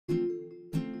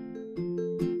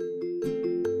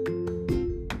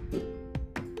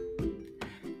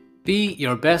Be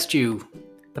Your Best You,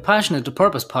 the Passionate to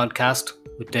Purpose podcast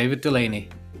with David Delaney.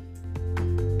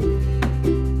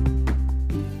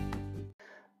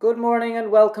 Good morning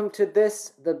and welcome to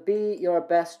the Be Your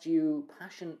Best You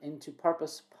Passion into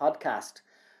Purpose podcast,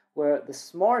 where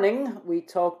this morning we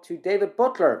talk to David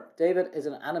Butler. David is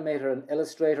an animator and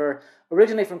illustrator,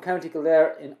 originally from County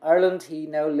Kildare in Ireland. He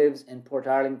now lives in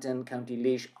Portarlington, County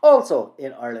Laois, also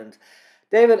in Ireland.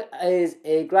 David is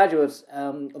a graduate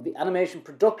of the animation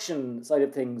production side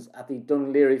of things at the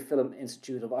Dún Laoghaire Film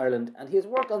Institute of Ireland, and he has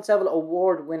worked on several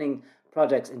award-winning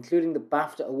projects, including the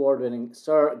BAFTA award-winning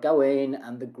Sir Gawain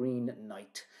and The Green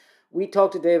Knight. We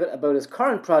talked to David about his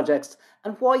current projects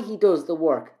and why he does the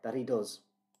work that he does.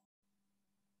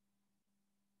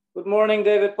 Good morning,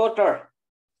 David Butler.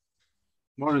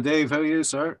 Morning, Dave. How are you,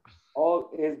 sir? All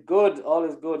is good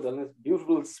on this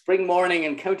beautiful spring morning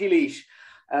in County Laois.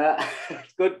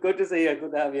 It's good to see you.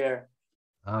 Good to have you here.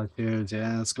 Oh, cheers.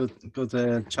 Yeah, it's good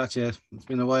to chat to you. It's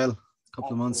been a while, a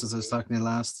couple of months since I was talking to you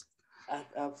last.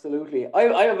 Absolutely.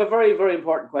 I have a very, very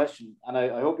important question, and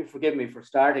I hope you forgive me for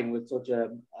starting with such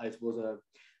a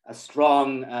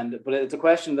strong but it's a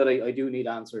question that I do need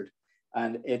answered,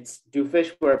 and it's: do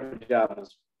fish wear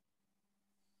pajamas?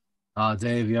 Oh,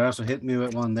 Dave, you're after hitting me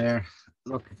with one there.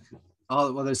 Look,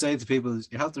 all what I say to people is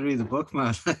you have to read the book,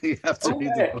 man. You have to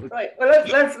read the book. Right. Well,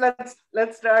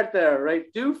 let's start there. Right.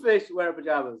 Do fish wear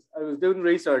pajamas? I was doing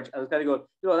research. I was kind of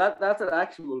going, that's an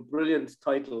actual brilliant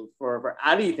title for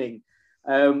anything.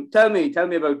 Tell me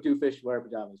about Do Fish Wear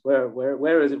Pajamas?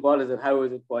 Where is it? What is it? How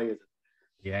is it? Why is it?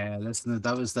 Yeah, listen,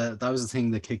 that was the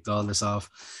thing that kicked all this off.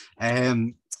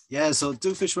 So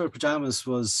Do Fish Wear Pajamas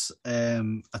was a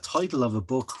title of a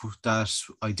book that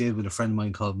I did with a friend of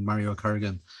mine called Mario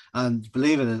Kurgan. And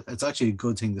believe it, it's actually a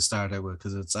good thing to start out with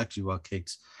because it's actually what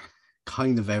kicked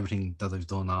kind of everything that I've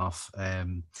done off.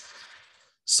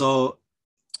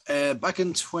 Back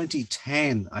in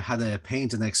 2010, I had a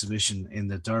painting exhibition in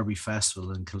the Derby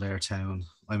Festival in Kildare Town.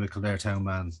 I'm a Kildare Town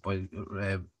man by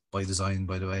design,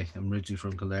 by the way. I'm originally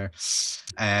from Kildare.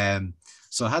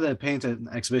 So I had a painting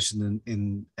exhibition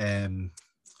in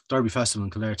Derby Festival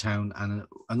in Kildare Town, and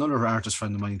another artist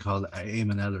friend of mine called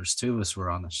Eamon Ellers. Two of us were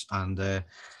on it. And a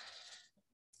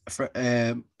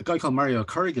guy called Mario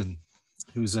Kurgan,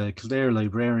 who's a Kildare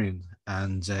librarian,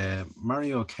 and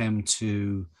Mario came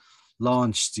to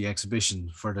launch the exhibition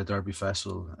for the Derby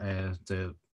Festival.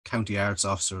 The county arts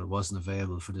officer wasn't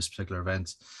available for this particular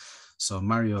event, so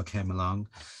Mario came along,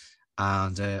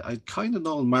 and I'd kind of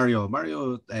known Mario.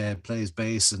 Mario plays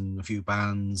bass in a few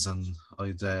bands, and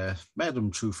I'd met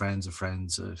him through friends of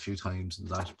friends a few times and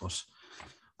that. But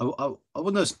I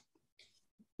wouldn't have,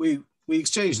 we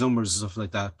exchanged numbers and stuff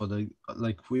like that, but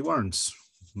we weren't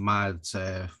mad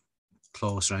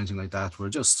close or anything like that. We're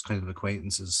just kind of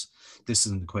acquaintances,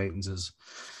 distant acquaintances.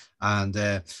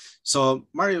 And so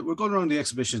Mario, we're going around the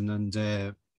exhibition,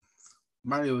 and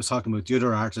Mario was talking about the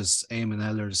other artist, Eamon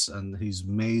Ellers, and he's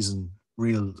amazing,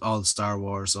 real all Star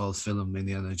Wars, all film,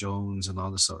 Indiana Jones and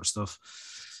all this sort of stuff.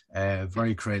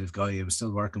 Very creative guy. I'm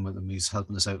still working with him. He's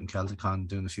helping us out in Celticon,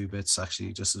 doing a few bits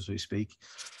actually just as we speak.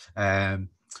 Mario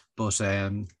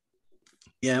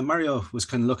was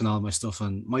kind of looking at all my stuff,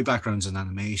 and my background's in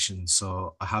animation,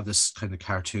 so I have this kind of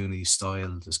cartoony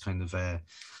style, this kind of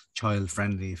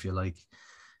child-friendly, if you like,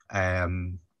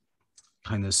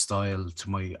 kind of style to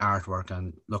my artwork.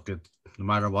 And look, at no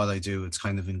matter what I do, it's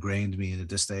kind of ingrained me at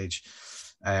this stage.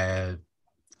 So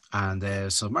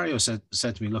Mario said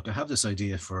to me, look, I have this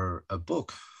idea for a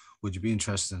book. Would you be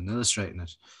interested in illustrating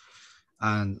it?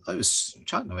 And I was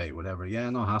chatting away, whatever. Yeah,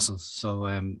 no hassle. So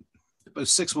about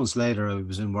 6 months later, I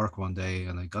was in work one day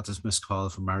and I got this missed call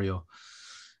from Mario.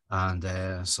 And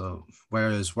so where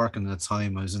I was working at the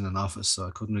time, I was in an office, so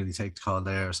I couldn't really take the call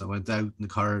there. So I went out in the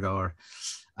corridor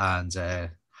and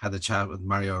had a chat with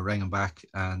Mario, rang him back,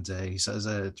 and he says,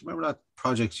 do you remember that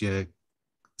project you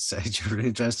said you were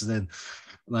interested in?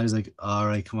 And I was like, all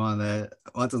right, come on,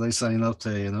 what did I sign up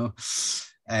to,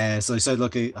 So I said,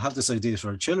 look, I have this idea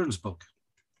for a children's book.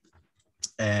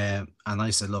 And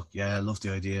I said, look, yeah, I love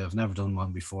the idea. I've never done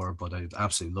one before, but I'd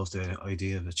absolutely love the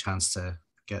idea of a chance to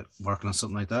get working on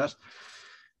something like that.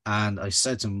 And I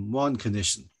said to him, one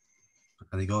condition.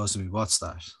 And he goes to me, what's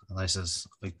that? And I says,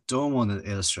 I don't want to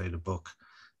illustrate a book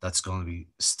that's going to be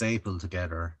stapled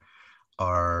together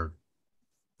or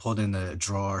put in a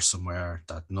drawer somewhere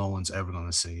that no one's ever going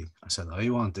to see. I said, I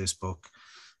want this book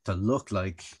to look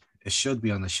like it should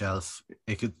be on the shelf.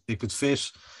 It could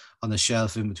fit on the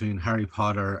shelf in between Harry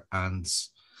Potter and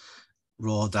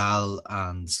Roald Dahl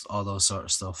and all those sort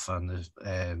of stuff, and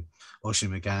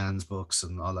Oisin McGann's books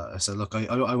and all that. I said, look,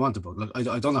 I want the book. Look,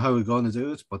 I don't know how we're going to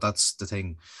do it, but that's the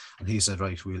thing. And he said,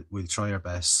 right, we'll try our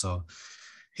best. So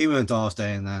he went off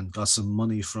then and got some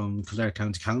money from Kildare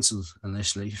County Council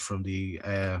initially from the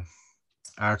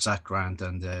Arts Act grant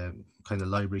and kind of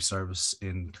library service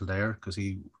in Kildare, because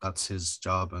that's his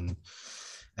job, and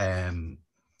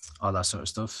all that sort of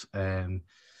stuff.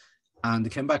 And they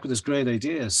came back with this great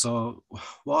idea. So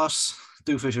what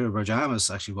Do Fish Over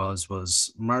Pajamas actually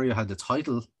was Mario had the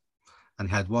title, and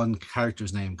he had one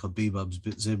character's name called Bebop's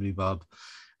Zibbly Bob,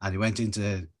 and he went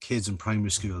into kids in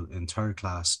primary school in third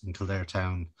class in Kildare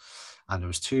town, and there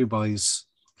was 2 boys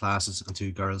classes and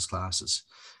 2 girls classes,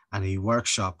 and he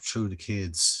workshopped through the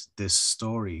kids this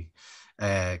story,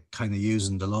 kind of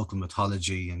using the local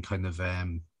mythology and kind of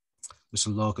there's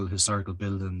some local historical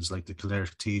buildings like the Kildare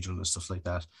Cathedral and stuff like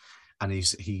that. And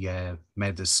he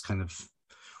made this kind of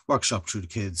workshop through the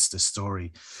kids, this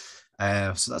story.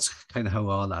 So that's kind of how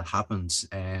all that happened. So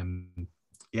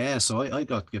I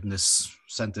got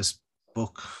sent this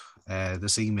book,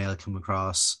 this email come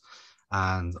across,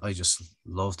 and I just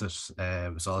loved it.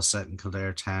 It was all set in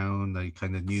Kildare town. I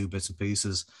kind of knew bits and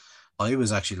pieces. I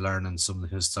was actually learning some of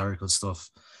the historical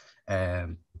stuff,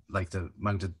 like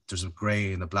there's a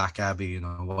grey and a black abbey and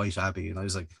a white abbey, and I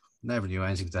was like, never knew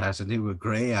anything to that. I knew a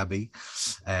grey abbey.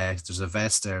 There's a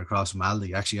vet there across from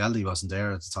Aldi. Actually, Aldi wasn't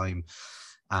there at the time,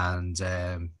 and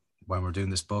when we're doing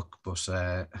this book, but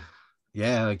I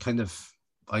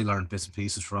learned bits and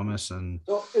pieces from it. And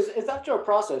so, is that your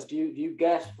process? Do you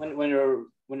get when you're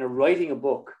writing a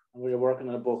book and when you're working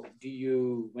on a book?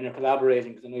 When you're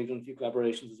collaborating, because I know you've done a few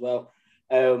collaborations as well,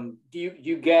 do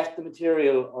you get the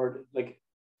material, or like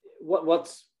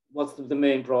what's the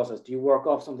main process? Do you work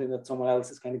off something that someone else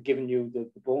has kind of given you the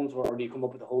bones for, or do you come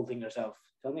up with the whole thing yourself?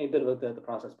 Tell me a bit about the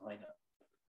process behind it.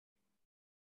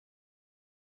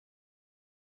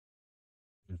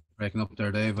 Breaking up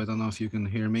there, Dave. I don't know if you can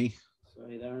hear me.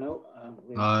 Sorry there, no.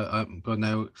 I'm good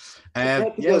now.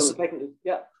 Yes.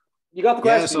 Yeah. You got the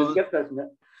question. You get the question, yeah.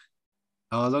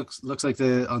 Oh, looks like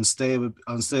the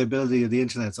unstability of the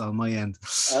internet's on my end.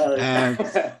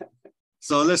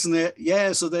 So listen, I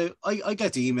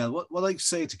get the email. What I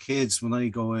say to kids when I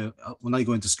go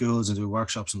into schools and do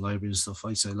workshops and libraries and stuff,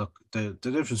 I say, look, the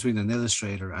difference between an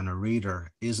illustrator and a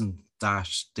reader isn't that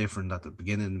different at the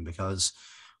beginning, because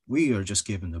we are just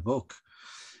given the book.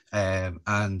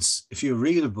 And if you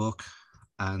read a book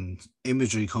and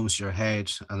imagery comes to your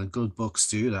head, and good books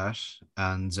do that,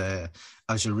 and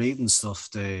as you're reading stuff,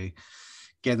 they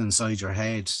get inside your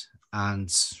head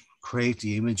and create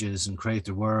the images and create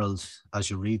the world as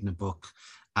you're reading a book.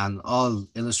 And all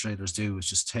illustrators do is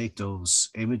just take those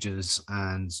images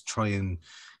and try and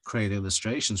create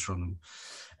illustrations from them.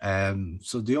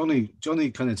 So the only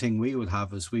kind of thing we would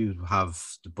have is we would have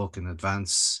the book in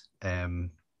advance.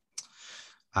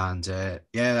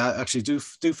 Actually, do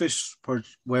fish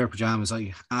wear pajamas.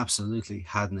 I absolutely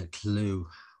hadn't a clue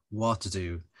what to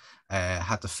do.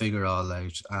 Had to figure it all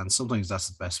out, and sometimes that's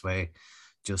the best way.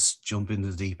 Just jump into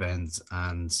the deep end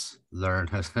and learn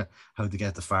how to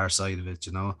get the far side of it.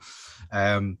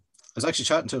 I was actually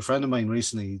chatting to a friend of mine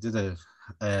recently. He did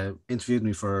interviewed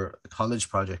me for a college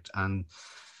project, and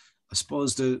I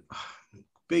suppose the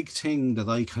big thing that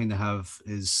I kind of have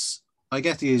is I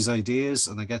get these ideas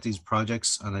and I get these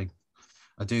projects and I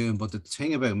do them, but the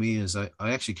thing about me is I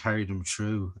actually carry them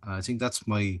through. And I think that's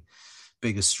my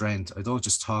biggest strength. I don't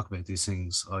just talk about these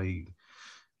things. I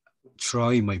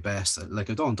try my best. Like,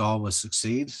 I don't always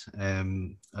succeed.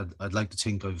 I'd like to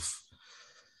think I've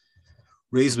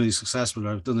reasonably successful,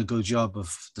 or I've done a good job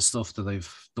of the stuff that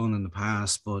I've done in the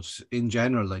past. But in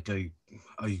general, like I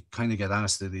kind of get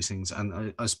asked to do these things,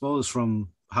 and I suppose from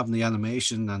having the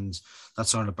animation and that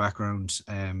sort of background,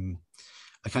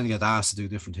 I kind of get asked to do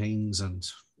different things, and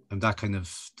I'm that kind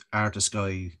of artist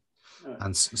guy.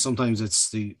 And sometimes it's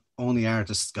the only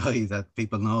artist guy that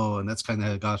people know, and that's kind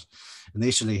of got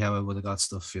initially how I would have got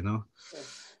stuff.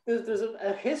 There's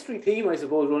a history theme, I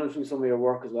suppose, running through some of your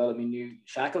work as well. I mean,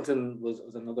 Shackleton was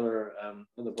another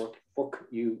book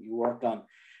you worked on,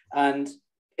 and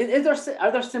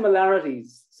are there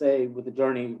similarities, say, with the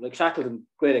journey, like Shackleton,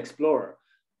 great explorer?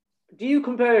 Do you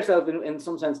compare yourself in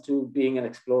some sense to being an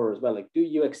explorer as well? Like, do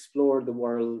you explore the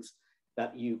worlds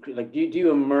that you like? Do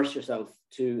you immerse yourself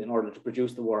in order to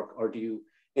produce the work, or do you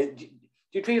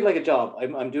treat it like a job?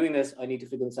 I'm doing this, I need to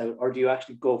figure this out, or do you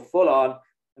actually go full on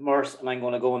immerse and I'm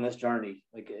going to go on this journey?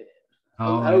 Like,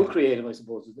 how creative, I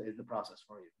suppose, is the process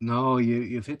for you? No,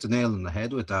 you've hit the nail on the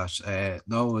head with that.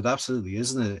 No, it absolutely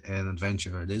isn't an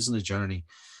adventure. It isn't a journey.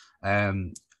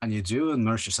 and you do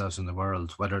immerse yourself in the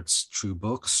world, whether it's through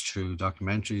books, through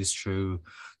documentaries, through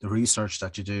the research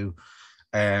that you do.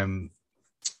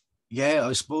 Yeah,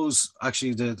 I suppose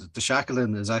actually the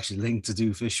shackling is actually linked to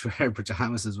do fish wear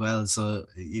pajamas as well. So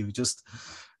you just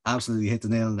absolutely hit the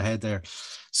nail on the head there.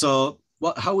 So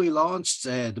how we launched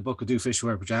the book of Do Fish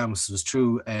Wear Pajamas was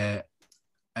through a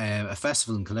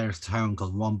festival in Kildare town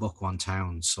called One Book, One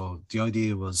Town. So the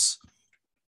idea was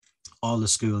all the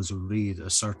schools would read a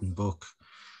certain book,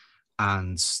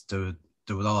 and they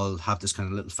would all have this kind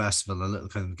of little festival, a little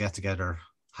kind of get together,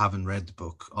 having read the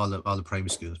book. All the primary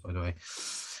schools, by the way.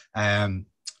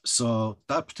 So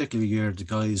that particular year, the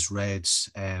guys read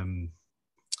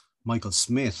Michael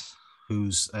Smith,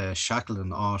 who's a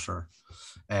Shackleton author.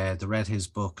 They read his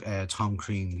book, Tom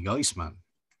Crean, the Iceman.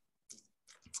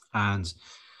 And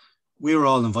we were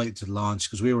all invited to the launch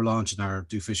because we were launching our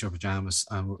Do Fish Wear Pajamas,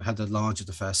 and we had the launch at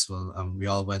the festival, and we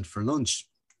all went for lunch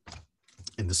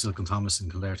in the Silk and Thomas in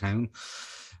Kildare town.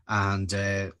 And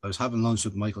I was having lunch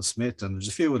with Michael Smith, and there's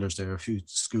a few others there, a few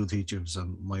school teachers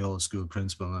and my old school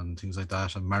principal and things like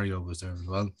that. And Mario was there as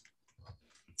well.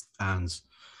 And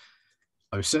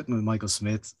I was sitting with Michael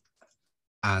Smith,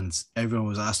 and everyone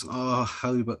was asking, oh,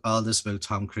 how about all this about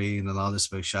Tom Crean and all this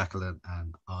about Shackleton?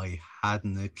 And I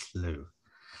hadn't a clue.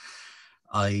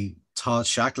 I thought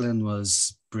Shackleton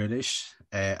was British.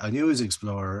 I knew he was an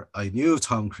explorer. I knew of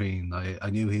Tom Crean. I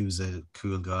knew he was a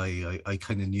cool guy. I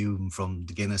kind of knew him from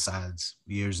the Guinness ads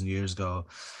years and years ago,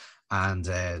 and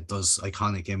those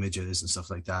iconic images and stuff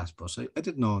like that. But I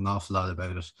didn't know an awful lot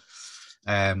about it.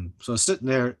 So I was sitting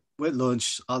there with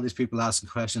lunch, all these people asking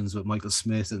questions with Michael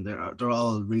Smith, and they're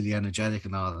all really energetic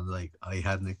and all. And like, I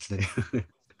hadn't a clue.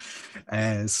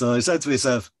 So I said to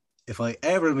myself, if I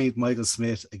ever meet Michael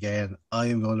Smith again, I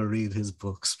am going to read his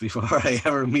books before I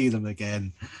ever meet him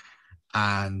again.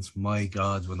 And my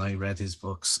God, when I read his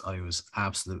books, I was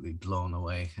absolutely blown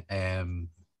away.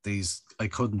 I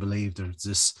couldn't believe there's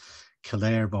this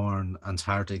Kildare-born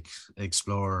Antarctic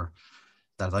explorer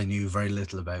that I knew very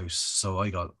little about. So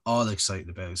I got all excited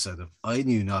about it. Said if I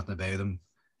knew nothing about him,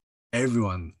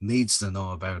 everyone needs to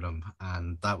know about him,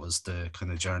 and that was the kind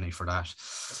of journey for that.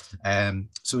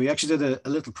 So we actually did a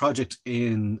little project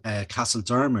in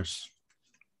Castledermot,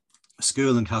 a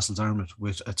school in Castledermot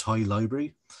with a Thai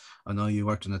library. I know you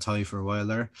worked in a Thai for a while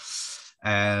there.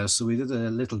 So we did a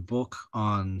little book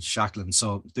on Shackleton.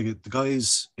 So the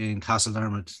guys in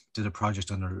Castledermot did a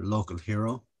project on their local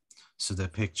hero. So they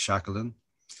picked Shackleton,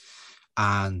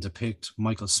 and they picked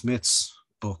Michael Smith's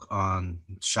book on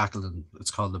Shackleton.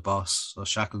 It's called The Boss, so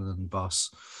Shackleton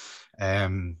Boss.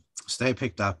 So they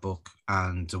picked that book,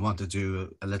 and they want to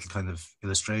do a little kind of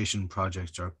illustration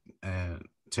project or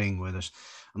thing with it.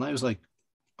 And I was like,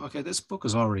 okay, this book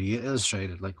is already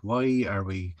illustrated. Like, why are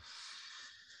we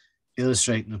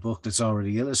illustrating a book that's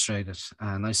already illustrated?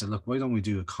 And I said, look, why don't we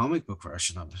do a comic book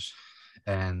version of it?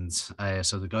 And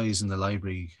so the guys in the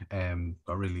library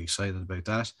got really excited about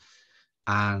that.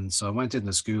 And so I went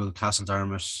into school,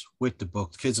 Castledermot, with the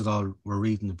book. The kids all were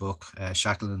reading the book,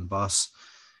 Shackleton and the Boss.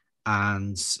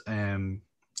 And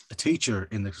a teacher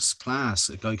in the class,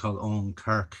 a guy called Owen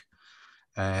Kirk,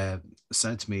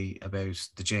 said to me about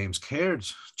the James Caird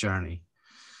journey.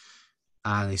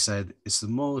 And he said, it's the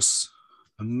most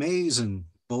amazing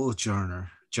boat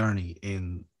journey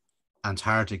in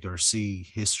Antarctic or sea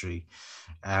history.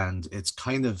 And it's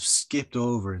kind of skipped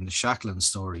over in the Shackleton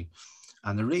story.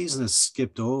 And the reason it's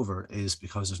skipped over is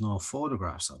because there's no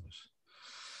photographs of it.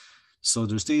 So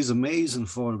there's these amazing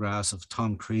photographs of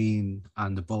Tom Crean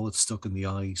and the boat stuck in the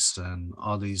ice and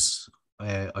all these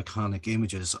iconic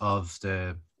images of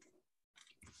the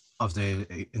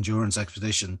endurance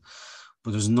expedition,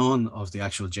 but there's none of the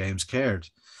actual James Caird.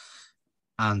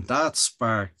 And that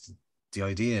sparked the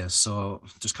idea. So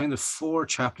there's kind of 4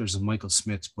 chapters in Michael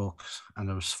Smith's book, and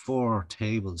there was 4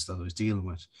 tables that I was dealing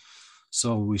with.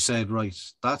 So we said, right,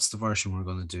 that's the version we're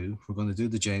going to do. We're going to do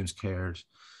the James Caird,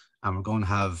 and we're going to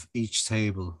have each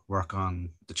table work on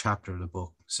the chapter of the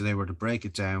book. So they were to break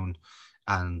it down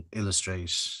and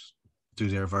illustrate, do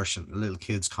their version, a little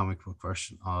kid's comic book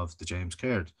version of the James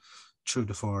Caird through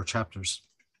the 4 chapters.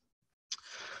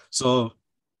 So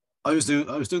I was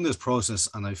doing this process,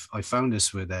 and I found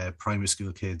this with primary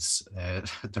school kids.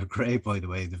 They're great, by the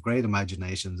way. They've great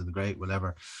imaginations and great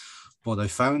whatever. But I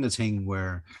found a thing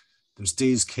where there's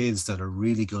these kids that are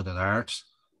really good at art,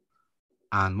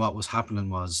 and what was happening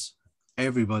was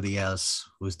everybody else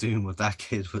was doing what that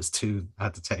kid was doing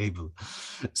at the table.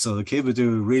 So the kid would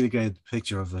do a really great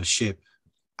picture of a ship,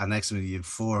 and next to me you have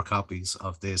 4 copies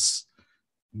of this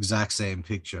exact same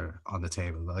picture on the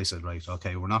table. I said, right,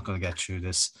 okay, we're not going to get through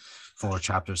this 4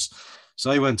 chapters. So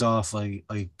I went off, I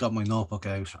got my notebook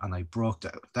out and I broke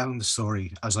down the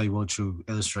story as I would through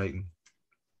illustrating.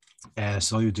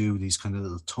 So I would do these kind of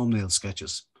little thumbnail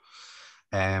sketches.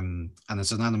 And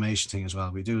it's an animation thing as well.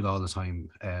 We do it all the time.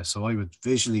 So I would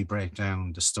visually break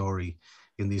down the story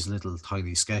in these little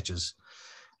tiny sketches.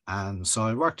 And so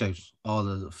I worked out all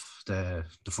of the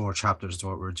 4 chapters of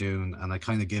what we're doing, and I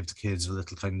kind of give the kids a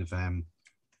little kind of their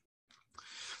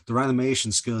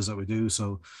animation skills that we do.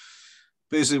 So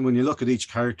basically, when you look at each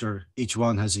character, each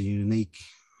one has a unique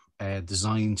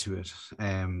design to it,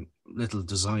 little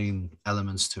design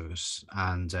elements to it,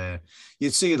 and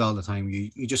you'd see it all the time.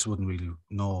 You just wouldn't really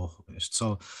know it.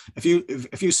 So if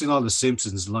you've seen all the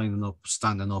Simpsons lining up,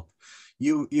 standing up,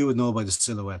 you would know by the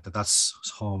silhouette that that's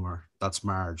Homer, that's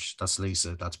Marge, that's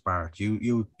Lisa, that's Bart.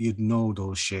 You'd know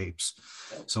those shapes.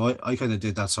 So I kind of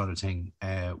did that sort of thing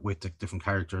with the different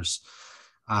characters,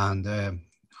 and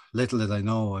little did I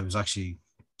know I was actually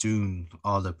doing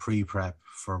all the pre-prep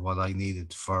for what I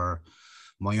needed for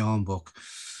my own book.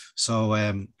 So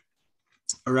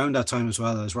around that time as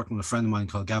well, I was working with a friend of mine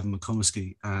called Gavin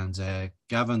McCumisky, and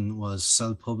Gavin was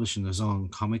self-publishing his own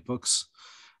comic books,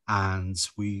 and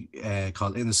we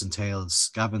called Innocent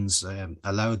Tales. Gavin's a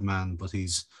loud man, but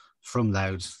he's from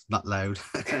Loud, not loud.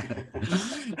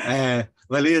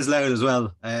 Well, he is loud as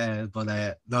well,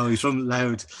 but no, he's from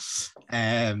Loud,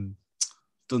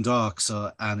 Dundalk.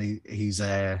 So, and he's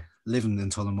living in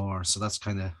Tullamore, so that's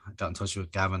kind of got in touch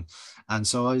with Gavin, and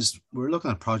so we were looking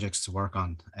at projects to work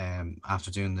on after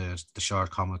doing the short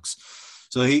comics.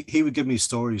 So he would give me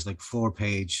stories, like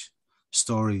 4-page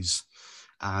stories,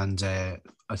 and I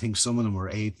think some of them were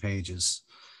 8 pages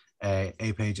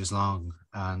long,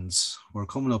 and we're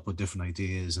coming up with different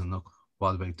ideas, and look,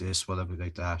 what about this, what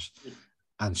about that,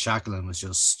 and Shackleton was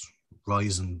just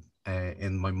rising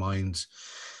in my mind,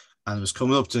 and it was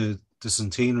coming up to the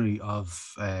centenary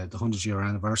of the 100-year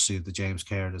anniversary of the James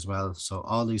Caird as well. So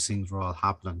all these things were all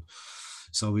happening.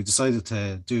 So we decided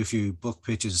to do a few book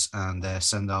pitches and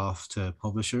send off to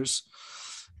publishers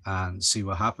and see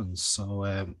what happens. So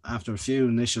after a few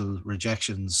initial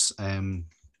rejections, I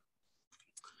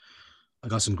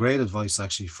got some great advice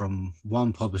actually from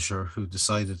one publisher who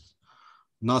decided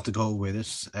not to go with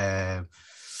it.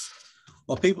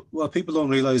 What people don't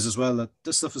realize as well, that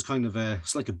this stuff is kind of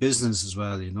it's like a business as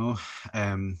well, you know.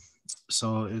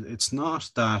 So it's not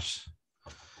that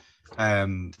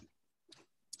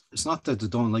they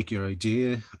don't like your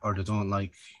idea or they don't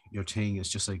like your thing. It's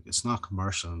just like it's not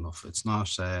commercial enough. It's not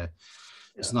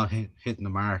it's not hitting the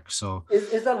mark. So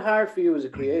is that hard for you as a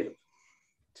creative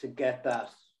to get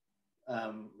that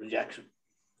rejection?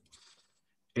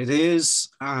 It is,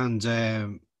 and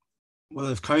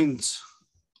well,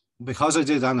 because I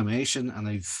did animation and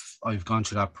I've gone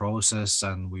through that process,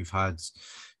 and we've had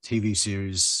TV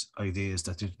series ideas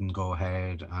that didn't go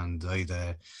ahead, and I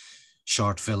had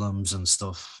short films and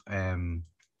stuff. Yeah,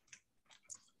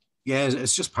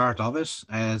 it's just part of it.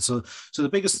 So the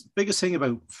biggest thing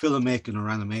about filmmaking or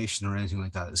animation or anything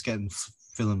like that is getting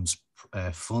films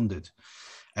funded.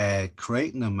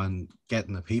 Creating them and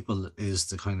getting the people is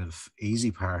the kind of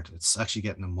easy part. It's actually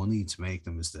getting the money to make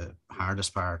them is the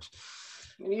hardest part.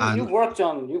 You've worked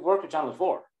with Channel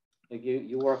 4, like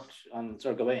you worked on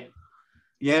Sir Gawain.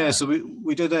 Yeah, so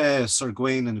we did Sir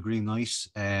Gawain and the Green Knight.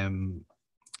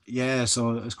 Yeah,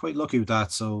 so I was quite lucky with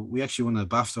that. So we actually won a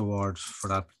BAFTA award for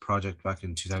that project back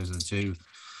in 2002.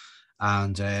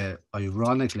 And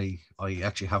ironically, I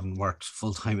actually haven't worked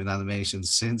full-time in animation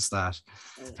since that.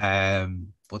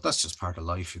 But that's just part of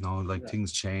life, you know, like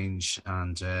things change.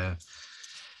 And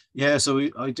yeah, so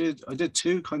I did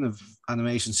 2 kind of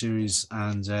animation series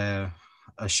and a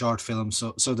short film.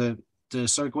 So the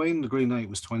Sir Gawain and the Green Knight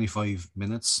was 25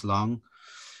 minutes long,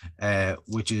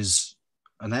 which is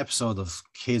an episode of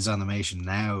kids animation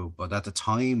now, but at the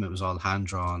time it was all hand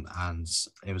drawn and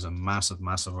it was a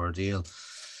massive ordeal.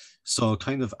 So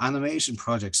kind of animation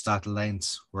projects that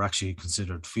length were actually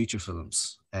considered feature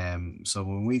films. So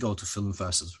when we go to film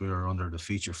festivals, we were under the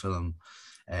feature film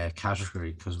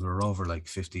category because we were over like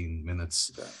 15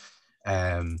 minutes.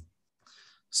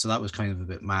 So that was kind of a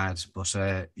bit mad. But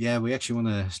yeah, we actually won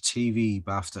a TV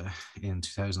BAFTA in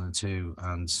 2002,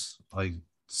 and I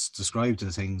described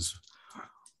the things.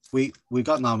 We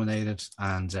got nominated,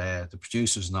 and the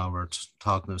producers now were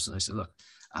talking to us, and I said, look,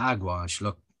 Agwash,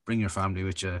 look, bring your family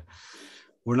with you.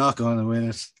 We're not going to win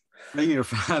it. Bring your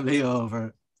family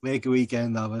over, make a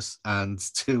weekend of it, and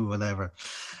do whatever.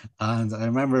 And I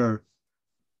remember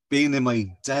being in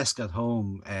my desk at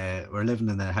home. We're living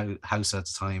in a house at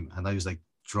the time, and I was like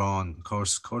drawn. Of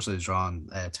course, I was drawn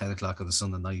 10 o'clock on the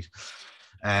Sunday night.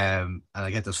 And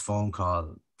I get this phone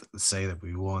call say that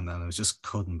we won, and I just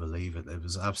couldn't believe it. It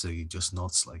was absolutely just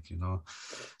nuts, like,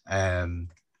 Um,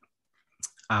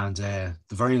 and the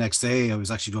very next day, I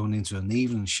was actually going into an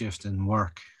evening shift in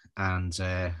work, and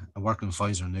I'm working in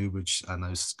Pfizer Newbridge, and I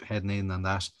was heading in, and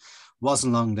that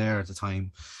wasn't long there at the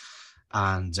time.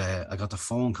 And I got the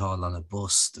phone call on a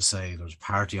bus to say there was a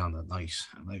party on that night,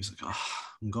 and I was like, "Oh,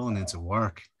 I'm going into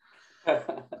work."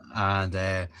 And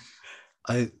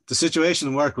the situation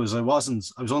in work was I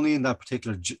was only in that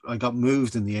particular, I got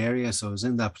moved in the area, so I was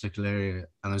in that particular area,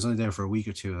 and I was only there for a week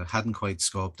or two, and I hadn't quite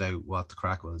scoped out what the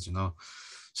crack was,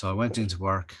 So I went into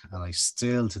work, and I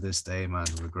still to this day, man,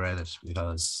 regret it,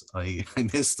 because I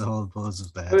missed the whole buzz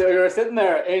of that. You're sitting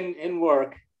there in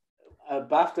work, a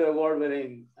BAFTA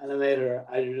award-winning animator,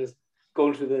 and you're just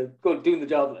doing the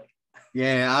job, like.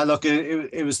 Yeah, look,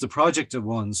 it was the project that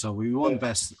won, so we won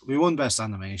best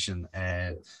animation.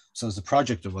 So it's the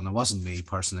project that won. It wasn't me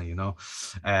personally,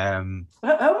 How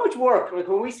much work? Like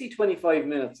when we see 25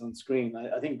 minutes on screen,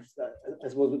 I think I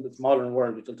suppose with this modern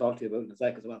world, which I'll talk to you about in a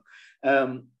sec as well.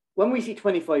 When we see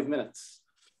 25 minutes,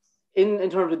 in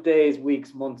terms of days,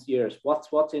 weeks, months, years,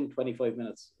 what's in 25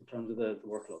 minutes in terms of the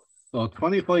workload? So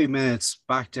 25 minutes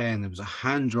back then, it was a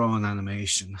hand-drawn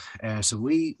animation. So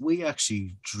we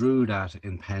actually drew that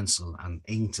in pencil and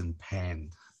inked in pen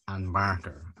and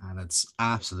marker, and it's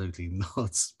absolutely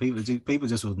nuts. People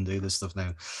just wouldn't do this stuff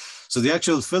now. So the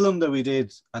actual film that we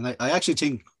did, and I actually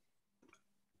think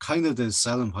kind of the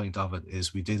selling point of it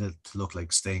is we did it to look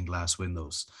like stained glass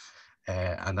windows,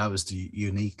 and that was the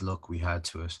unique look we had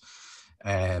to it.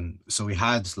 So we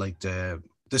had like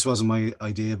this wasn't my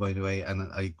idea, by the way, and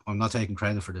I'm not taking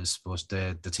credit for this, but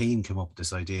the team came up with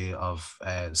this idea of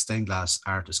a stained glass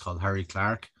artist called Harry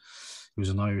Clark, who's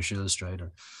an Irish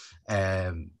illustrator,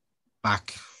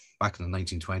 back in the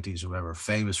 1920s or whatever,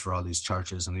 famous for all these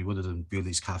churches, and he would have done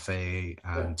Bewley's Cafe,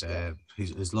 and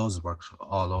his loads of work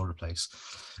all over the place.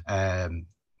 And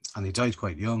he died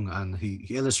quite young, and he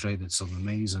illustrated some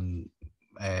amazing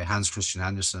Hans Christian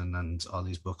Andersen and all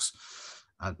these books.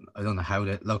 I don't know how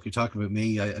that, look, you're talking about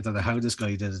me. I don't know how this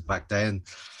guy did it back then,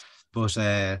 but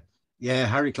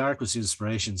Harry Clark was the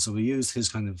inspiration. So we used his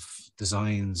kind of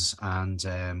designs, and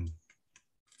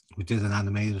we did an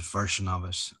animated version of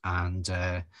it. And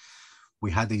we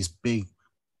had these big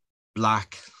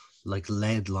black, like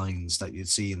lead lines that you'd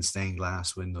see in stained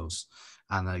glass windows.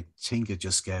 And I think it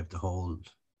just gave the whole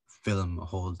film a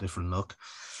whole different look.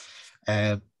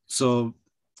 So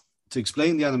to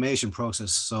explain the animation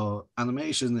process, so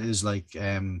animation is like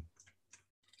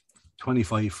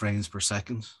 25 frames per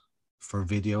second for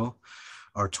video,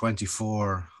 or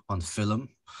 24 on film.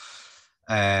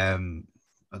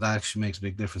 That actually makes a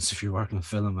big difference if you're working on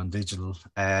film and digital.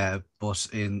 But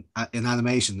in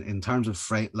animation, in terms of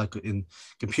frame, like in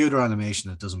computer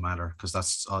animation, it doesn't matter, because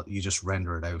that's you just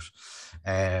render it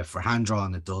out. For hand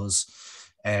drawn, it does.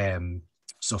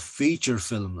 So feature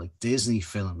film, like Disney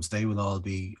films, they would all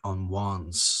be on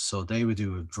ones. So they would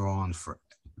do a drawn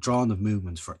of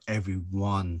movement for every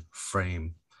one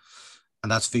frame.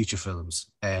 And that's feature films.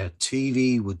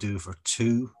 TV would do for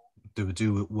two. They would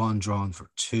do one drawn for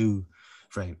 2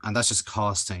 frame. And that's just a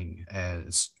cost thing.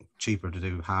 It's cheaper to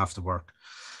do half the work.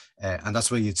 And that's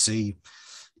where you'd see,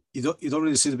 you don't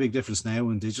really see the big difference now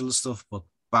in digital stuff, but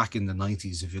back in the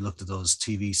 90s, if you looked at those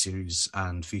TV series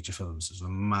and feature films, there's a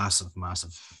massive,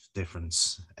 massive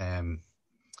difference. And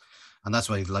that's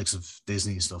why the likes of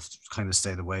Disney stuff kind of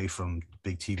stayed away from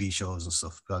big TV shows and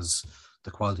stuff, because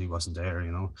the quality wasn't there,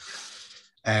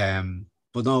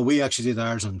 But no, we actually did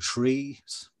ours on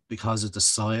trees because of the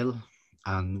style,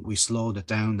 and we slowed it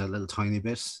down a little tiny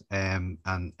bit. And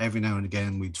every now and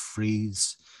again, we'd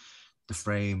freeze the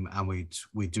frame, and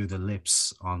we'd do the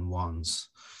lips on ones.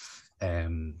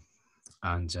 So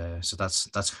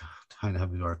that's kind of how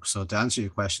we work. So to answer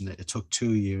your question, it took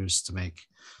 2 years to make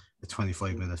a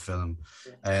 25-minute film.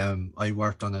 I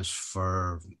worked on it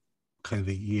for kind of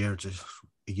a year,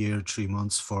 3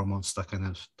 months, 4 months, that kind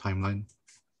of timeline.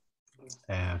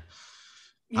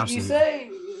 You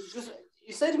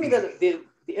say to me that the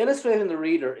illustrator and the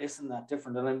reader isn't that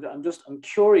different, and I'm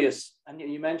curious. And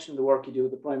you mentioned the work you do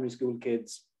with the primary school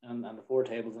kids and the 4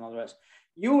 tables and all the rest.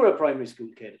 You were a primary school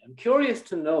kid. I'm curious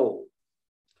to know,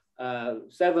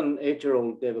 7,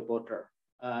 8-year-old David Butler,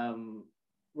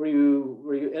 were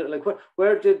you like,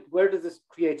 where did this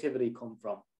creativity come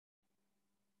from?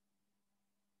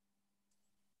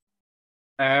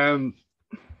 I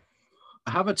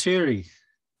have a theory,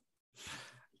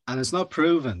 and it's not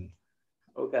proven.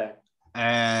 Okay.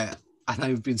 And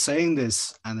I've been saying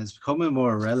this, and it's becoming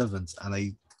more relevant, and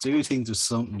I do think there's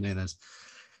something in it.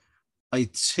 I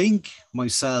think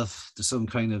myself there's some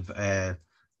kind of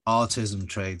autism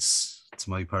traits to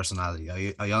my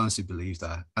personality. I honestly believe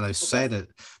that. And I Okay. said it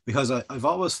because I've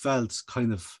always felt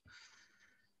kind of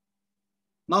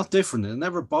not different. It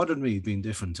never bothered me being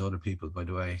different to other people, by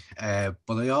the way.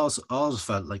 But I also always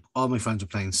felt like all my friends are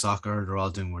playing soccer, they're all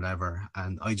doing whatever.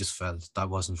 And I just felt that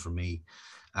wasn't for me.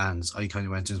 And I kind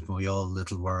of went into my own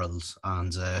little world.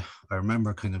 And I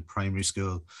remember kind of primary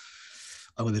school,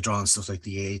 I would have drawn stuff like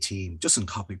the A team just in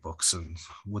copybooks and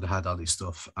would have had all these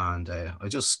stuff. And I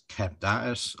just kept at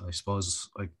it. I suppose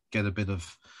I get a bit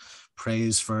of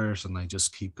praise for it and I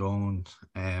just keep going.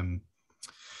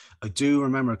 I do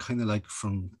remember kind of like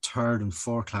from third and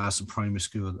fourth class in primary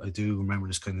school, I do remember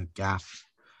this kind of gap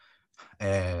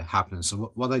happening.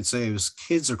 So what I'd say is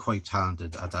kids are quite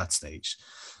talented at that stage.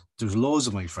 There's loads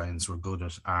of my friends who are good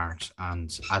at art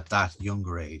and at that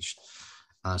younger age.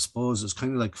 And I suppose it's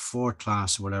kind of like fourth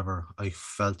class or whatever, I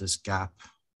felt this gap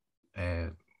uh,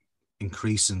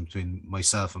 increasing between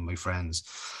myself and my friends.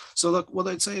 So look, what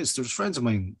I'd say is there's friends of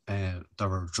mine that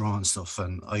were drawing stuff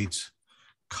and I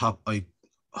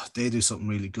they do something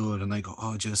really good and I go,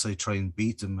 oh just I try and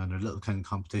beat them and a little kind of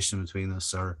competition between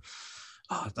us, or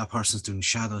oh that person's doing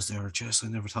shadows there, or just I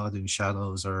never thought of doing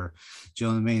shadows, or do you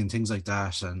know what I mean, things like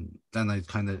that. And then I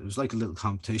kind of, it was like a little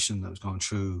competition that was going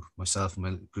through myself and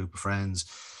my group of friends.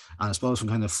 And I suppose from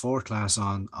kind of fourth class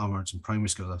onwards in primary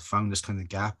school I found this kind of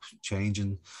gap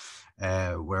changing,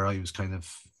 where I was kind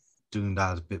of doing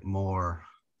that a bit more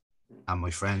and my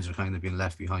friends were kind of being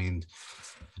left behind.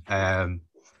 um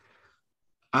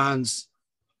and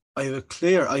I have a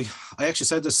clear, I actually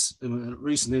said this in a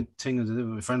recent thing I did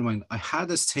with a friend of mine. I had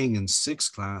this thing in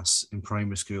sixth class in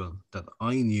primary school that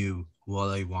I knew what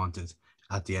I wanted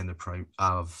at the end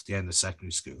of the end of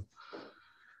secondary school.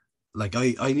 Like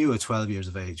I knew at 12 years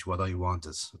of age what I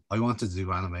wanted. I wanted to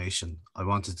do animation. I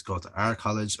wanted to go to art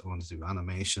college. I wanted to do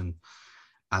animation.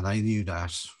 And I knew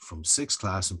that from sixth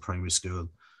class in primary school.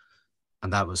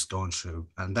 And that was going through.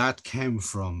 And that came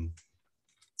from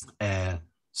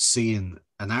seeing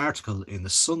an article in the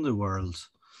Sunday World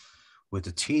with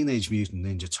the Teenage Mutant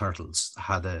Ninja Turtles.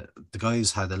 The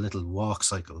guys had a little walk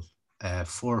cycle, a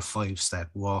 4 or 5 step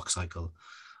walk cycle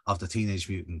of the Teenage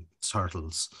Mutant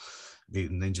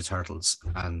Ninja Turtles,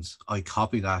 and I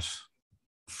copied that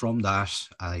from that.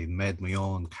 I made my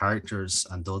own characters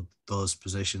and did those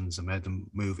positions and made them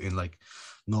move in like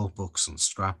notebooks and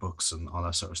scrapbooks and all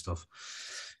that sort of stuff.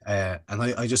 And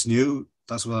I just knew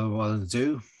that's what I wanted to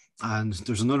do. And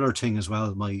there's another thing as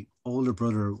well. My older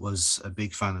brother was a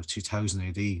big fan of 2000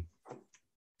 AD.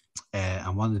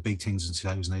 And one of the big things in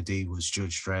 2000 AD was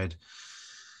Judge Dredd.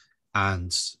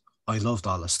 And I loved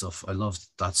all that stuff. I loved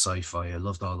that sci-fi. I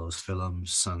loved all those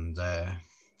films. And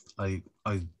I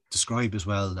describe as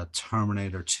well that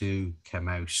Terminator 2 came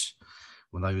out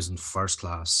when I was in first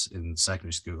class in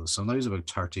secondary school. So when I was about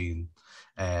 13,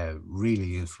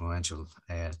 really influential.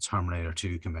 Terminator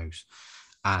 2 came out.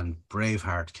 And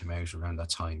Braveheart came out around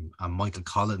that time, and Michael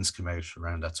Collins came out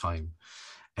around that time.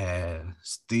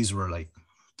 These were like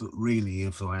really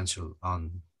influential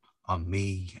on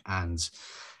me, and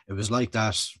it was like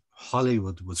that.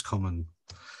 Hollywood was coming,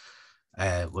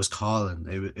 was calling.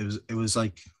 It was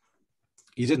like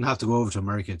you didn't have to go over to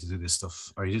America to do this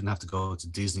stuff, or you didn't have to go to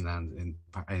Disneyland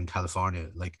in California.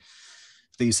 Like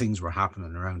these things were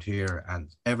happening around here,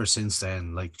 and ever since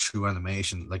then, like through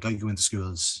animation, like I go into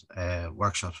schools,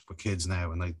 workshops with kids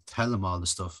now, and I tell them all the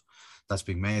stuff that's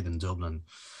being made in Dublin,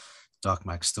 Doc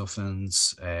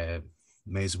McStuffins,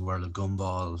 Amazing World of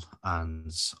Gumball,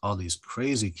 and all these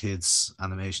crazy kids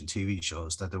animation TV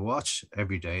shows that they watch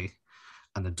every day,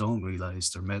 and they don't realize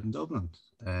they're made in Dublin,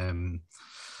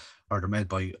 or they're made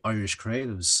by Irish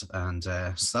creatives, and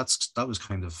so that was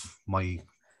kind of my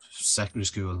secondary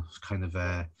school kind of.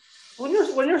 When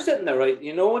you're sitting there, right,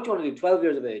 you know what you want to do. 12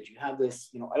 years of age, you have this.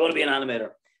 I want to be an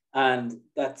animator, and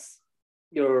that's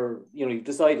you've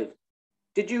decided.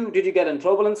 Did you get in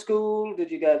trouble in school? Did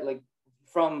you get like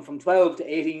from 12 to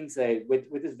 18, say,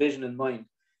 with this vision in mind?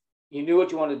 You knew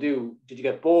what you want to do. Did you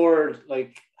get bored?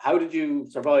 Like, how did you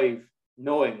survive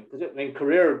knowing? Because I mean,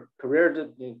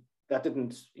 that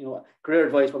didn't, career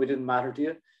advice probably didn't matter to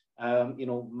you.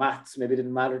 Maths maybe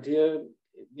didn't matter to you.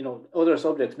 Other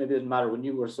subjects maybe didn't matter when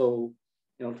you were so.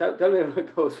 Tell me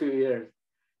about those few years.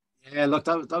 Yeah, look,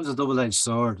 that was a double-edged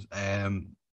sword.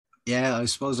 Yeah, I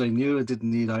suppose I knew I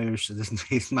didn't need Irish, I didn't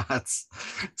need maths,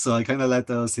 so I kind of let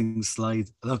those things slide.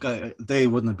 Look, they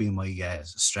wouldn't have been my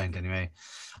strength anyway.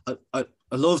 I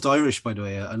loved Irish, by the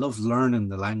way. I love learning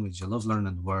the language. I love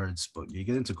learning the words, but you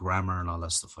get into grammar and all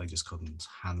that stuff. I just couldn't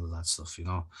handle that stuff.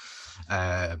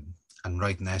 And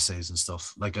writing essays and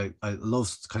stuff. Like I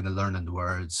loved kind of learning the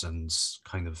words and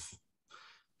kind of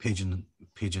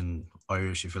pigeon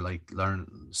Irish, if you like, learn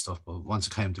stuff. But once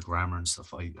it came to grammar and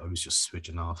stuff, I was just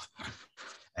switching off.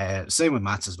 Same with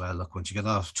maths as well. Look, once you get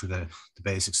off through the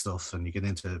basic stuff and you get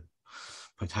into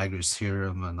Pythagoras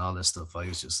theorem and all this stuff, I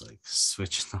was just like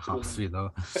switching off, you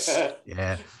know.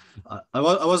 Yeah, I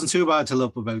wasn't too bad till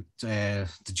up about the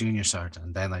junior cert,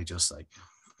 and then I just like,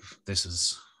 this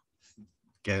is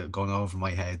going over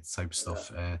my head type of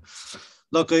stuff.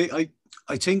 Look, I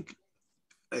think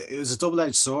it was a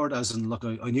double-edged sword, as in, look,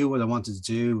 I knew what I wanted to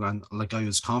do, and like I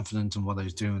was confident in what I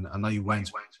was doing, and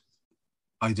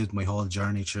I did my whole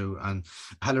journey through, and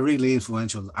I had a really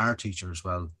influential art teacher as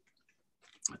well,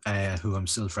 who I'm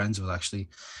still friends with, actually,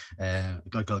 a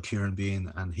guy called Kieran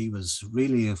Bean, and he was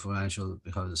really influential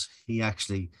because he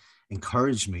actually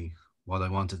encouraged me what I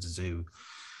wanted to do.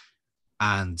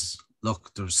 And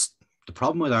look, there's the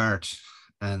problem with art,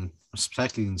 and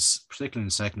particularly in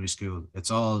secondary school,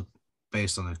 it's all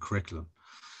based on a curriculum.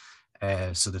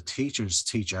 So the teachers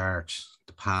teach art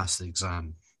to pass the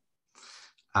exam,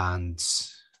 and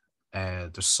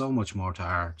there's so much more to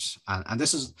art, and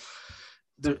this is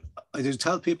there. I do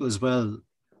tell people as well,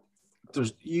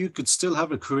 you could still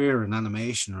have a career in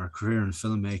animation or a career in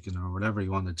filmmaking or whatever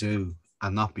you want to do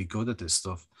and not be good at this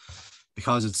stuff,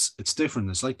 because it's different.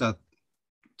 It's like that.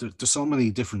 There's so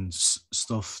many different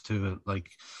stuff to it.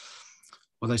 Like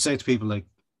what I say to people, like,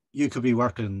 you could be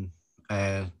working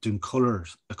doing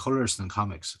colors in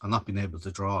comics and not being able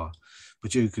to draw,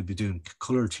 but you could be doing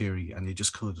color theory and you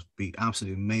just could be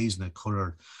absolutely amazing at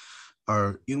color.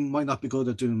 Or you might not be good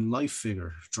at doing life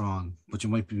figure drawing, but you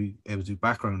might be able to do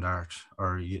background art.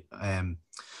 Or I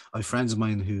have friends of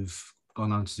mine who've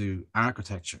gone on to do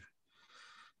architecture,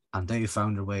 and they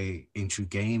found their way into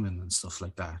gaming and stuff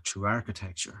like that through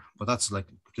architecture. But that's like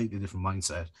a completely different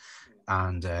mindset.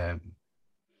 And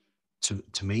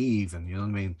to me, even, you know what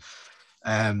I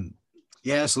mean?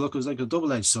 Yeah, so look, it was like a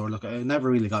double-edged sword. Look, I never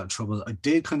really got in trouble. I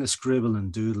did kind of scribble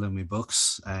and doodle in my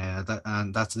books,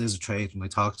 that is a trait. When I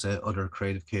talk to other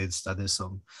creative kids, that is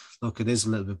something. Look, it is a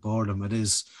little bit boredom. It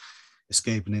is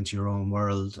escaping into your own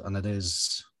world, and it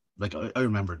is like, I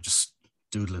remember just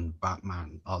doodling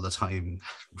Batman all the time,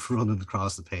 running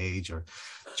across the page or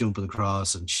jumping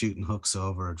across and shooting hooks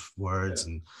over words.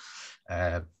 And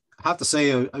I have to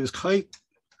say, I was quite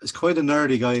a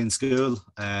nerdy guy in school.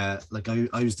 Like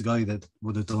I was the guy that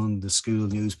would have done the school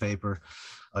newspaper.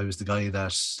 I was the guy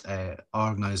that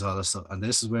organized all this stuff, and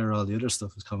this is where all the other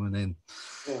stuff is coming in.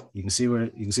 Yeah. You can see where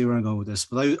I'm going with this.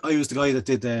 But I was the guy that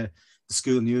did the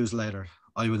school newsletter.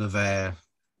 I would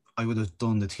have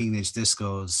done the teenage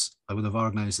discos. I would have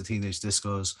organized the teenage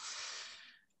discos.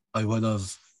 I would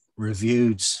have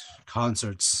reviewed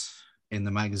concerts in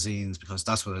the magazines, because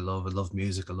that's what I love. I love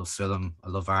music, I love film, I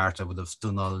love art. I would have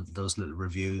done all those little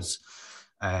reviews,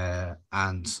 and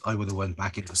I would have went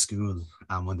back into school,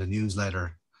 and when the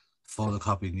newsletter,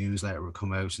 photocopied newsletter, would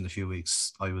come out in a few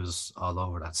weeks, I was all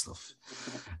over that stuff.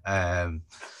 And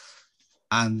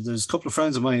there's a couple of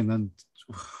friends of mine, and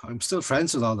I'm still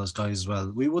friends with all those guys as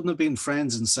well. We wouldn't have been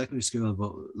friends in secondary school,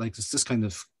 but like, it's this kind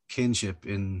of kinship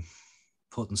in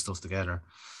putting stuff together.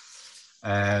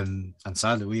 And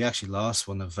sadly, we actually lost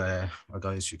one of our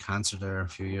guys through cancer there a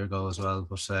few years ago as well.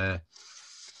 But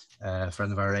a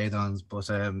friend of our Adons. But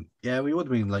yeah, we would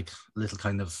have been like a little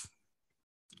kind of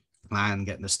plan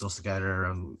getting this stuff together.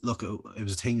 And look, it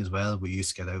was a thing as well. We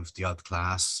used to get out the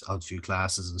odd few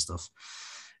classes and stuff.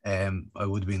 I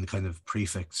would have been the kind of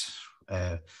prefect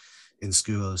in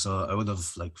school, so I would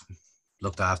have like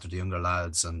looked after the younger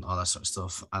lads and all that sort of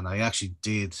stuff. And I actually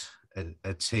did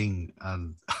a thing,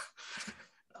 and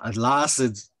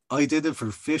I did it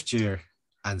for fifth year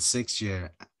and sixth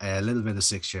year, a little bit of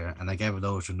sixth year, and I gave it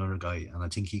over to another guy, and I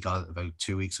think he got about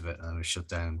 2 weeks of it, and I was shut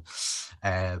down.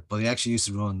 But he actually used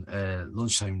to run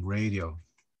lunchtime radio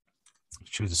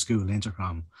through the school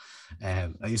intercom.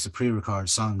 I used to pre-record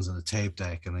songs on a tape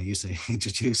deck, and I used to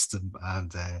introduce them,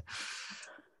 and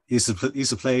used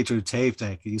to play through tape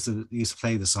deck. He used to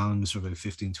play the songs for about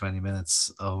 15-20 minutes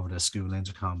over the school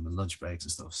intercom and lunch breaks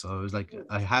and stuff. So it was like,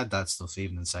 I had that stuff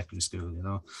even in secondary school, you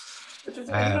know. It's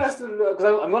interesting, because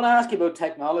I'm going to ask you about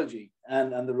technology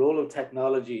and the role of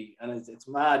technology, and it's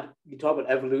mad. You talk about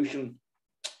evolution,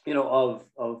 you know,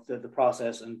 of the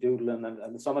process and doodling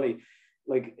and so many,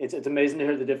 like, it's amazing to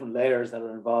hear the different layers that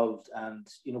are involved. And,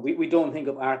 you know, we don't think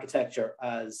of architecture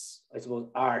as, I suppose,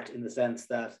 art in the sense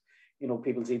that, you know,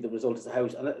 people see the result as a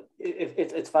house, and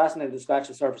it's fascinating to scratch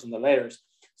the surface on the layers.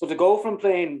 So to go from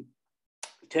playing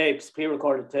tapes,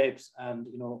 pre-recorded tapes, and,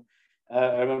 you know,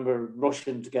 I remember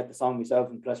rushing to get the song myself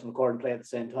and press record and play at the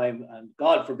same time, and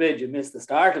God forbid you miss the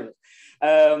start of it.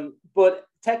 But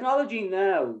technology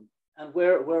now, and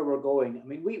where we're going. I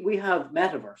mean, we have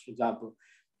metaverse, for example,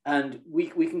 and we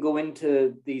can go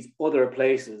into these other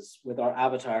places with our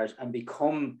avatars and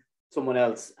become someone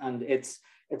else. And it's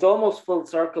almost full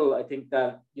circle. I think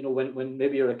that, you know, when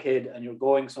maybe you're a kid and you're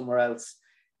going somewhere else,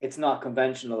 it's not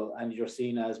conventional, and you're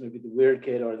seen as maybe the weird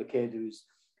kid or the kid who's,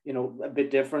 you know, a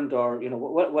bit different, or, you know,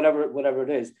 whatever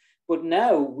it is. But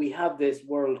now we have this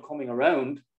world coming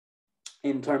around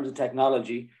in terms of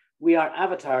technology. We are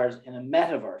avatars in a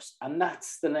metaverse, and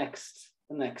that's the next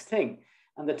thing.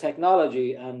 And the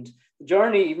technology and the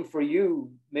journey, even for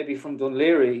you, maybe from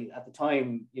Dunleary at the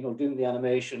time, you know, doing the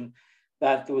animation,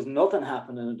 that there was nothing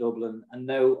happening in Dublin, and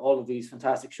now all of these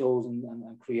fantastic shows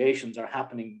and creations are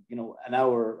happening, you know, an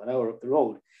hour up the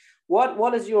road.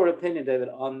 What is your opinion, David,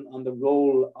 on the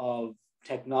role of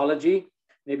technology,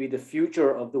 maybe the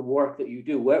future of the work that you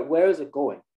do? Where is it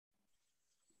going?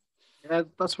 Yeah,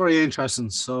 that's very interesting.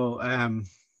 So I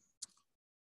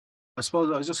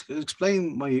suppose I just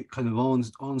explain my kind of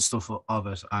own stuff of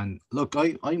it. And look,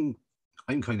 I'm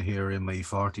kind of here in my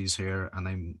 40s here,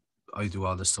 and I do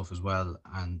all this stuff as well.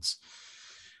 And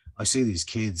I see these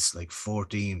kids like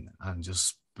 14 and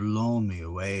just blown me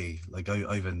away. Like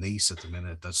I have a niece at the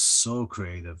minute that's so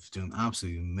creative, doing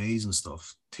absolutely amazing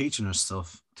stuff, teaching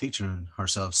herself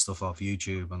stuff off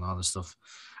YouTube and all this stuff,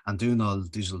 and doing all the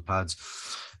digital pads.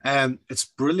 It's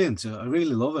brilliant. I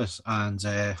really love it. And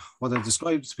what I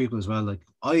describe to people as well, like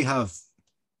I have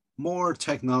more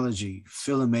technology,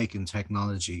 filmmaking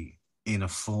technology in a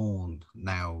phone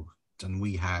now than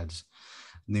we had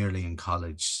nearly in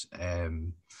college.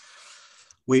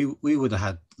 We would have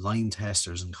had line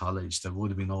testers in college that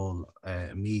would have been all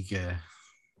Amiga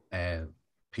uh,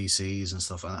 PCs and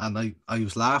stuff. And I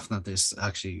was laughing at this,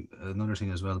 actually, another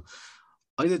thing as well.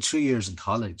 I did 3 years in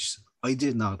college. I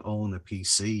did not own a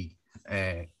PC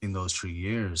in those 3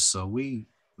 years. So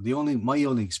my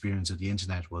only experience of the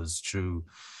internet was through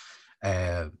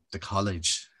the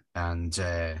college, and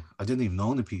I didn't even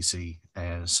own a PC.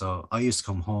 So I used to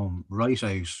come home, write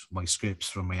out my scripts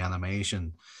from my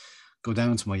animation, go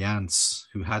down to my aunt's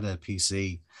who had a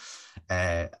PC,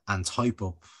 and type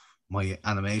up my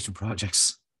animation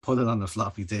projects, put it on a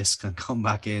floppy disk, and come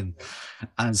back in.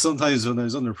 And sometimes when I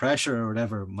was under pressure or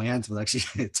whatever, my aunt would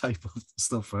actually type up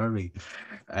stuff for me.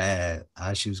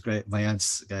 She was great. My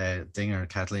aunt's Dinger,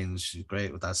 Kathleen, she's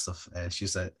great with that stuff. She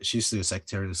used to do a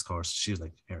secretarial course. She was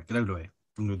like, "Here, get out of the way."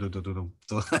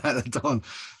 Done.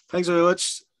 Thanks very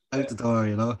much. Out the door,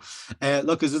 you know.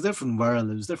 Look, it's a different world.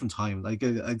 It was a different time. Like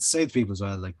I'd say to people as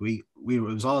well, like it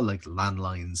was all like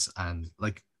landlines, and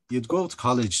like you'd go to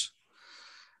college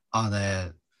on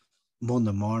a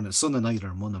Monday morning, Sunday night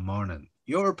or Monday morning.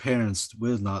 Your parents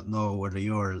will not know whether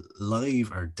you're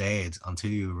live or dead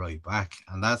until you write back,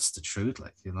 and that's the truth.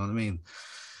 Like, you know what I mean?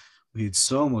 We had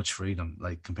so much freedom,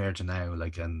 like compared to now.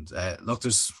 Like, and look,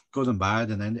 there's good and bad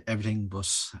and everything, but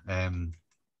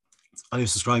I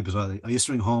used to describe as well. I used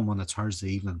to ring home on a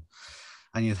Thursday evening,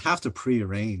 and you'd have to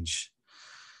pre-arrange.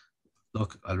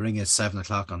 Look, I'll ring at 7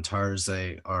 o'clock on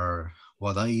Thursday, or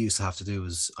what I used to have to do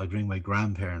is I'd ring my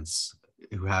grandparents,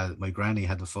 who had my granny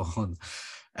had the phone,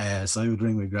 so I would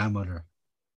ring my grandmother,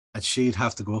 and she'd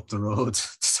have to go up the road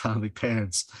to tell my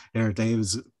parents, "Here,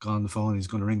 David's on the phone. He's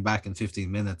going to ring back in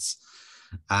 15 minutes."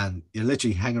 And you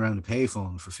literally hang around the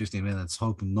payphone for 15 minutes,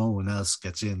 hoping no one else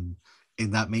gets in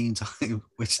that meantime,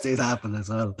 which did happen as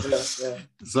well. Yeah.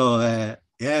 So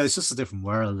yeah, it's just a different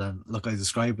world. And look, I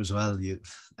describe as well, you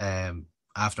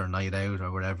after a night out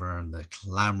or whatever, and the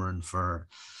clamoring for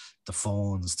the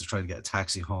phones to try to get a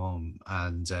taxi home.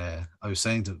 And I was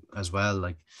saying to as well,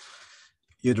 like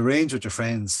you'd arrange with your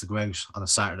friends to go out on a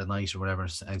Saturday night or whatever,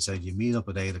 and said you meet up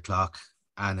at 8 o'clock,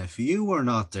 and if you were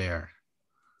not there,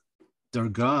 they're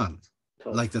gone.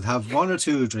 Tough. Like they'd have one or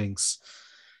two drinks.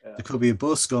 Yeah. There could be a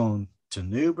bus going to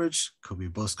Newbridge, could be a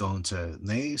bus going to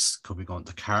Naas, could be going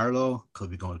to Carlow, could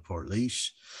be going to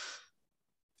Portlaoise.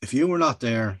 If you were not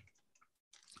there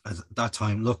at that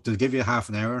time, look, they'll give you half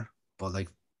an hour, but like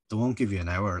they won't give you an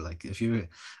hour. Like if you,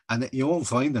 and you won't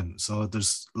find them. So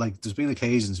there's been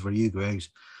occasions where you go out,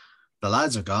 the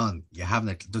lads are gone. You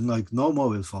haven't, like no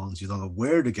mobile phones. You don't know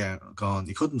where they're gone.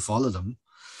 You couldn't follow them.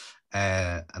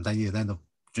 And then you'd end up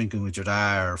drinking with your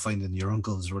dad or finding your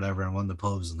uncles or whatever in one of the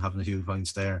pubs and having a few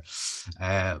pints there.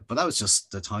 But that was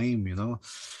just the time, you know.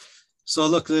 So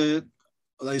look, like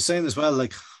I was saying as well,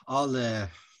 like all the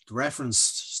reference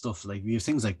stuff, like we have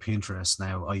things like Pinterest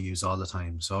now I use all the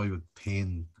time. So I would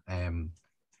pin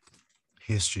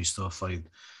history stuff, like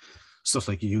stuff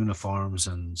like uniforms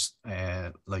and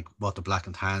like what the Black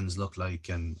and Tans look like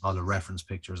and all the reference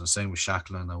pictures. And same with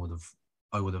Shackland, I would have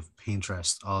I would have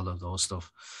Pinterest, all of those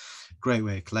stuff. Great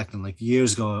way of collecting. Like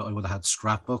years ago, I would have had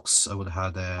scrapbooks. I would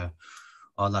have had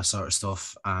all that sort of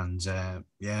stuff. And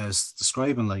yeah, it's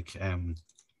describing like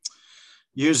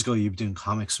years ago you'd be doing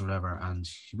comics or whatever, and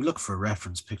you'd be looking for a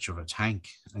reference picture of a tank,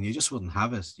 and you just wouldn't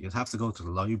have it. You'd have to go to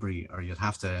the library, or you'd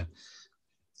have to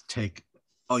take.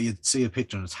 Oh, you'd see a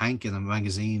picture of a tank in a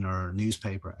magazine or a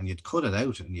newspaper, and you'd cut it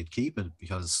out and you'd keep it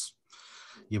because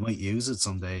you might use it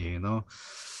someday, you know.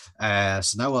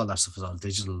 So now all that stuff is all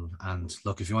digital. And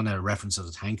look, if you want a reference of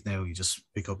the tank now, you just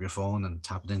pick up your phone and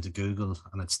tap it into Google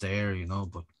and it's there, you know.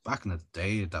 But back in the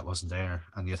day, that wasn't there.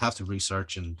 And you'd have to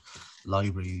research in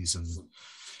libraries and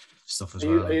stuff as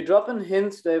well. Are you dropping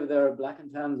hints, David, there, Black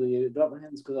and Tans? Are you dropping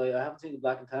hints? Because I haven't seen the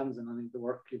Black and Tans and I think the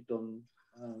work you've done.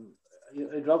 Are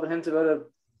you dropping hints about a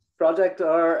project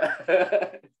or...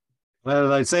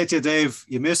 Well, I'd say to you, Dave,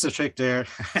 you missed a trick there,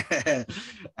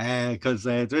 because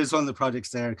there is one of the projects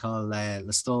there called The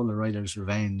Stolen Rider's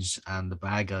Revenge, and the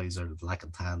bad guys are the Black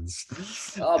and Tans.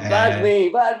 Oh, bad me.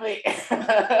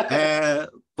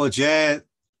 But yeah,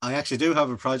 I actually do have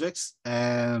a project,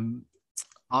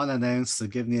 unannounced, so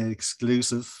give me an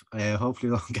exclusive.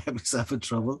 Hopefully, I don't get myself in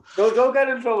trouble. Don't get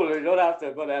in trouble. You don't have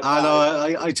to. But I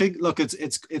know. I think. Look,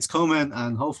 it's coming,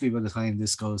 and hopefully by the time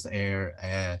this goes to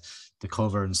air, the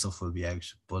cover and stuff will be out.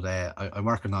 But I'm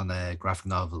working on a graphic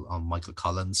novel on Michael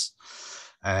Collins,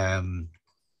 and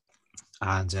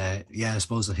yeah, I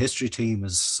suppose the history team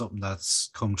is something that's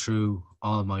come through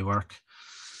all my work,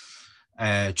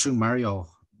 through Mario.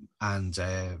 And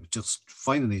just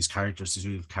finding these characters, these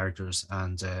real characters,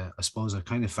 and I suppose I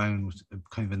kind of found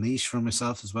kind of a niche for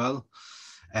myself as well.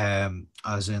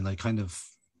 As in, I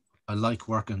like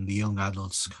working the young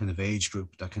adults kind of age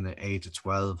group, that kind of 8 to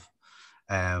 12.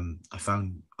 I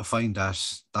find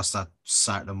that that's that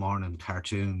Saturday morning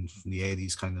cartoon from the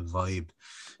 80s kind of vibe.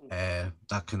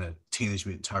 That kind of Teenage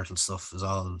Mutant Turtle stuff is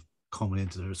all coming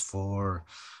into this fore,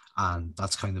 and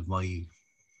that's kind of my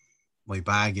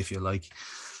bag, if you like.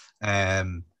 I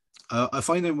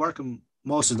find I'm working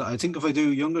most of that. I think if I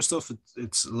do younger stuff,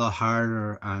 it's a lot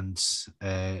harder, and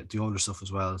the older stuff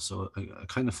as well. So I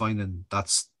kind of finding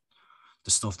that's the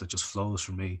stuff that just flows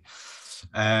for me.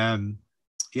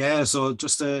 Yeah, so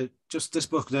just this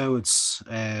book now, it's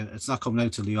not coming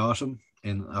out till the autumn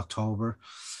in October.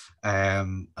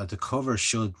 The cover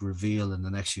should reveal in the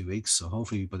next few weeks, so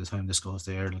hopefully by the time this goes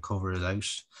there, the cover is out.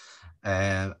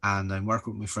 And I'm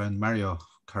working with my friend Mario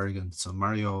Corrigan. So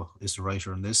Mario is the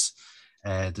writer on this.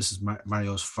 This is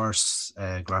Mario's first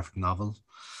graphic novel,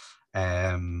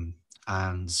 and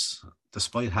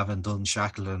despite having done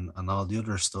Shackleton and all the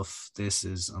other stuff, this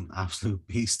is an absolute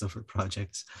beast of a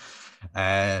project.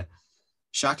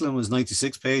 Shackleton was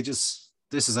 96 pages.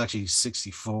 This is actually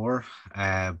 64,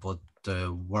 but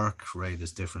the work rate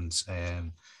is different. I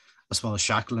suppose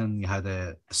Shackleton, you had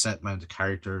a set amount of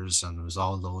characters, and it was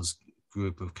all those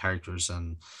group of characters,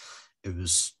 and it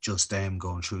was just them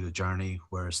going through the journey,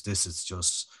 whereas this is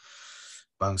just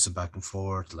bouncing back and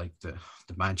forth, like the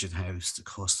mansion house, the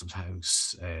customs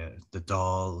house, the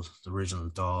doll, the original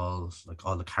doll, like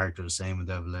all the characters, same with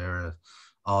Devil Era,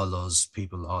 all those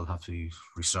people all have to be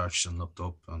researched and looked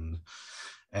up, and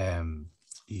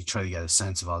you try to get a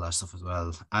sense of all that stuff as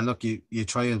well. And look, you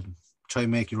try to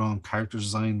make your own character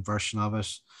design version of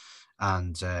it,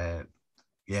 and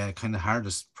yeah, kind of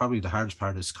probably the hardest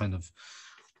part is kind of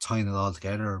tying it all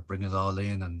together, bringing it all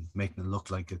in, and making it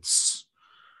look like it's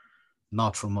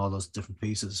not from all those different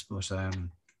pieces. But I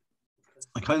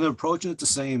kind of approach it the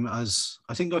same as,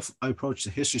 I think I approached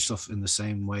the history stuff in the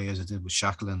same way as I did with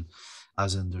Shackleton,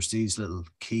 as in there's these little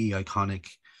key iconic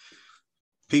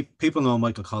people know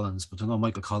Michael Collins, but they know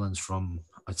Michael Collins from,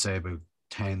 I'd say, about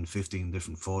 10, 15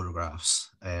 different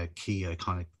photographs, key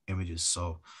iconic images.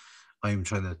 So I'm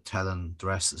trying to tell the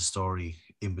rest of the story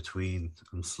in between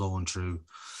and flowing through.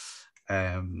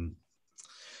 But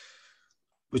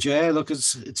yeah, look,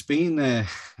 it's been a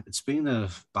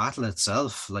battle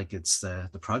itself. Like, it's the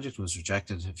project was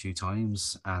rejected a few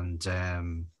times, and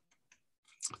the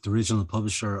original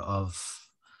publisher of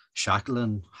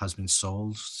Shackleton has been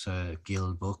sold to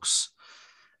Gill Books,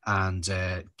 and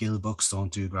Gill Books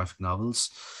don't do graphic novels,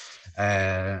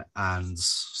 and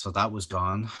so that was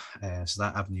gone. So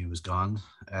that avenue was gone,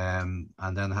 and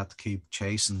then I had to keep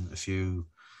chasing a few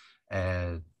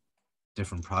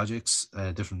different projects,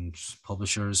 different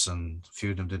publishers, and a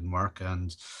few of them didn't work,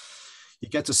 and you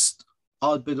get this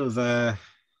odd bit of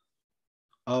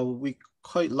oh, we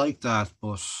quite like that,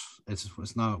 but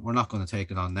it's not, we're not going to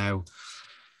take it on now.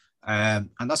 And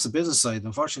that's the business side.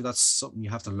 Unfortunately, that's something you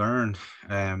have to learn.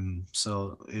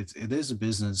 So it is a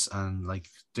business, and like,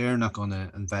 they're not going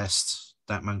to invest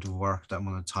that amount of work, that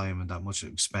amount of time, and that much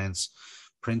expense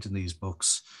printing these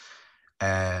books,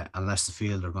 unless they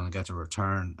feel they're going to get a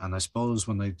return. And I suppose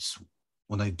when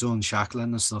I'd done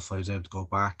shackling and stuff, I was able to go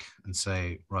back and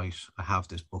say, right, I have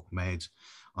this book made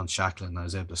on shackling. I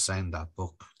was able to send that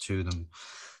book to them.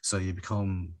 So you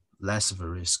become less of a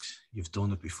risk. You've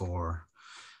done it before.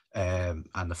 And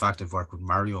the fact I've worked with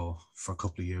Mario for a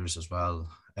couple of years as well,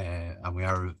 and we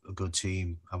are a good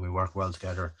team and we work well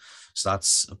together. So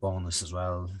that's a bonus as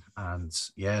well. And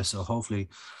yeah, so hopefully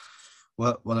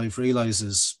what I've realized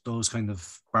is those kind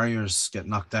of barriers get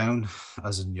knocked down,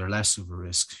 as in you're less of a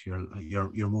risk.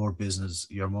 You're more business.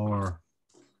 You're more,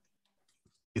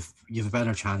 if you have a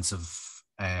better chance of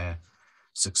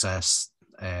success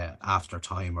after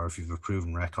time, or if you've a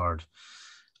proven record.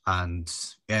 And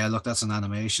yeah, look, that's in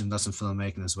animation, that's in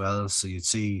filmmaking as well. So you'd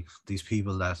see these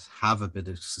people that have a bit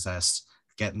of success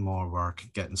getting more work,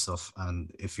 getting stuff.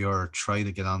 And if you're trying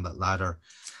to get on that ladder,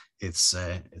 it's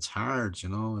hard, you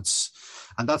know.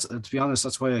 And that's, to be honest,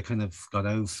 that's why I kind of got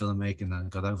out of filmmaking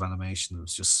and got out of animation. It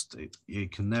was just you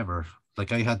can never,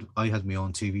 like, I had my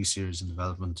own TV series in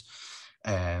development,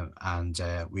 and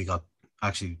we got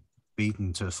actually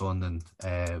beaten to funding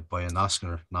by an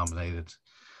Oscar nominated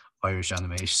Irish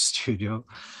animation studio,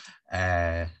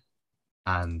 and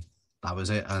that was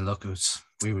it. And look,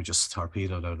 we were just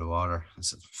torpedoed out of the water. I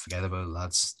said, forget about it,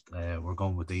 lads. We're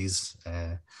going with these.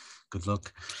 Good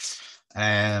luck.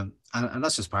 And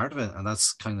that's just part of it. And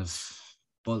that's kind of,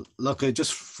 but look, I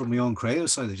just, from my own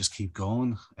creative side, I just keep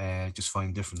going. Just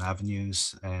find different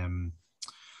avenues.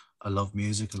 I love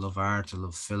music, I love art, I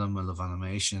love film, I love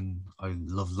animation. I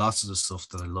love lots of the stuff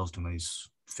that I loved when I was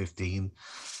 15.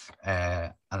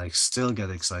 And I still get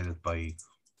excited by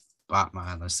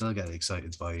Batman. I still get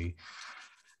excited by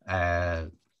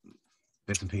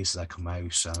bits and pieces that come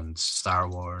out, and Star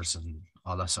Wars and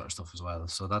all that sort of stuff as well.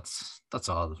 So that's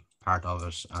all part of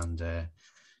it. And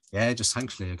yeah, just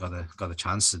thankfully I got a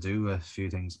chance to do a few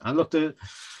things. And look, the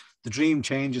dream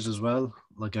changes as well.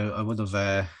 Like I would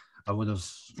have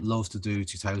loved to do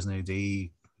 2000 AD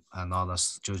and all that,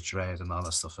 Judge Dredd and all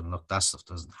that stuff. And look, that stuff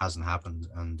hasn't happened.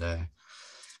 And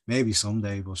maybe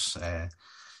someday, but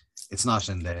it's not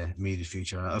in the immediate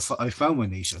future. I found my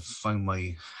niche. I've found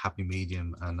my happy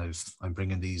medium, and I'm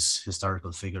bringing these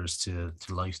historical figures to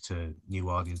life to new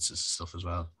audiences and stuff as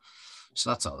well. So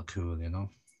that's all cool, you know.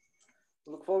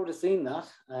 Look forward to seeing that.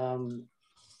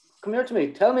 Come here to me.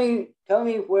 Tell me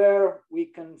where we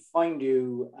can find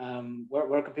you.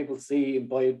 Where can people see and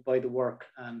buy the work?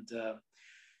 And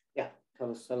yeah,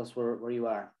 tell us where you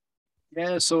are.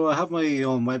 Yeah, so I have my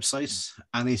own website,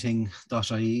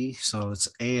 anything.ie. So it's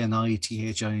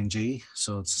ANITHING.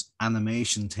 So it's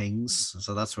animation things.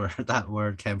 So that's where that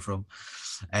word came from.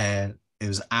 It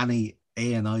was ANI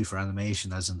for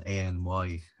animation, as in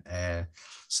ANY.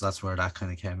 So that's where that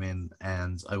kind of came in.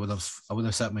 And I would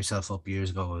have set myself up years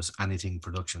ago as Anything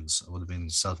Productions. I would have been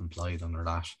self-employed under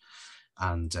that.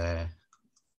 And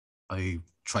I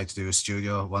tried to do a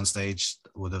studio at one stage,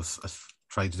 would have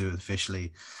tried to do it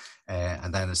officially.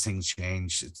 And then as things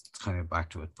change, it's kind of back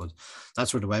to it. But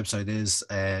that's where the website is.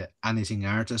 Anything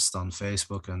Artist on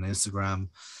Facebook and Instagram.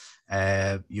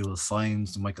 You will find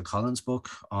the Michael Collins book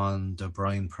on the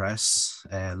Brian Press.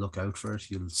 Look out for it.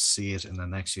 You'll see it in the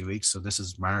next few weeks. So this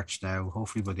is March now.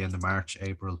 Hopefully by the end of March,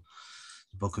 April,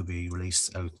 the book will be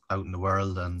released out in the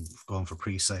world and going for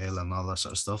pre-sale and all that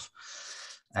sort of stuff.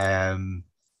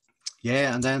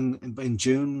 Yeah, and then in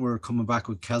June, we're coming back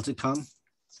with CelticCon.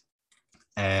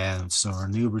 So our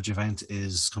Newbridge event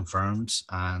is confirmed,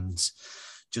 and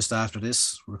just after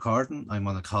this recording, I'm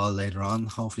on a call later on,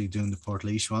 hopefully doing the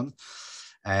Portarlington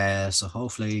one. So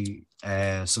hopefully,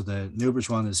 so the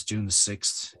Newbridge one is June the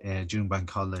 6th, June Bank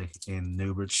Holiday in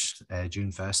Newbridge,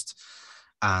 June Fest,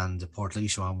 and the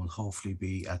Portarlington one will hopefully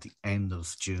be at the end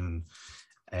of June,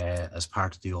 as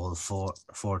part of the old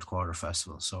fourth quarter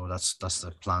festival. So that's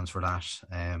the plans for that.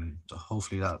 So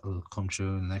hopefully that will come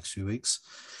true in the next few weeks.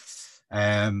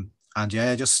 And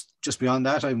yeah, just beyond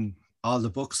that, all the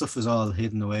book stuff is all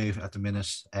hidden away at the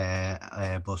minute.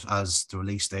 But as the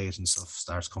release date and stuff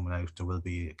starts coming out, there will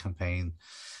be a campaign.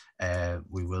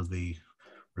 We will be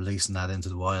releasing that into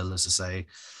the wild, as I say.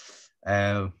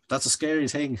 That's a scary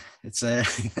thing. It's but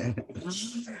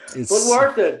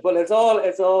worth it. But it's all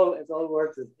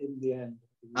worth it in the end.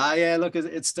 Yeah, look,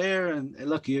 it's there, and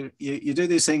look, you do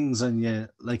these things, and you,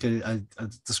 like, I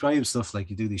describe stuff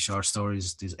like you do these short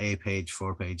stories, these 8-page,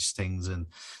 4-page things, and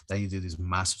then you do these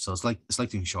massive. So it's like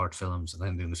doing short films and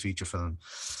then doing the feature film,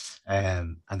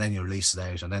 and then you release it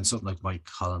out, and then something like Mike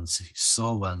Collins, he's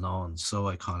so well known, so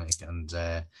iconic, and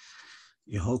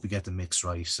you hope you get the mix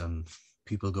right, and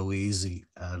people go easy.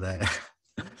 And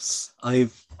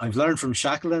I've learned from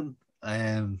Shackleton.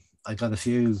 I got a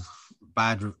few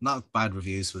not bad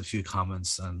reviews, but a few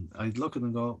comments, and I'd look at them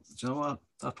and go, do you know what?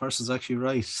 That person's actually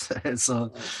right.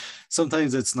 So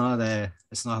sometimes it's not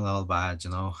all bad,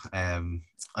 you know.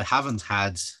 I haven't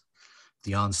had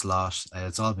the onslaught.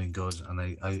 It's all been good, and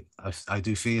I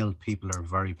do feel people are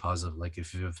very positive. Like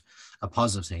if you have a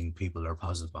positive thing, people are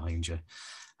positive behind you.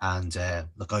 And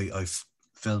look, I've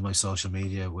filled my social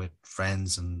media with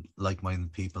friends and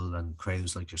like-minded people and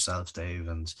creatives like yourself, Dave,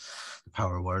 and the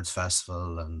Power of Words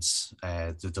Festival, and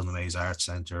the Dunamaze Arts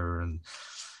Centre, and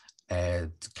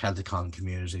the Celticon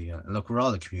community. And look, we're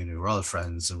all a community, we're all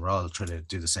friends, and we're all trying to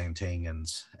do the same thing and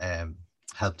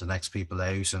help the next people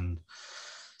out. And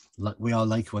we all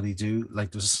like what he do. Like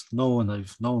there's no one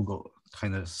go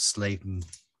kind of slating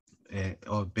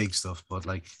or big stuff, but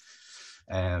like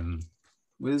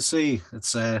we'll see.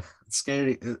 It's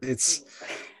scary. It's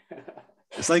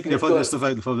like you're putting this stuff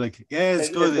out in the public. Yeah, it's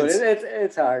good.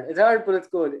 It's hard. It's hard, but it's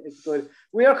good. It's good.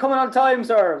 We are coming on time,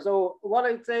 sir. So what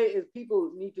I'd say is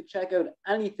people need to check out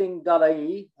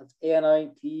anything.ie. That's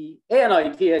ANITHING.ie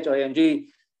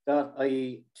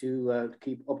to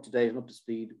keep up to date and up to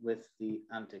speed with the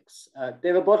antics.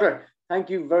 David Butler, thank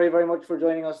you very, very much for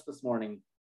joining us this morning.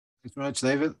 Thanks very much,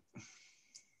 David.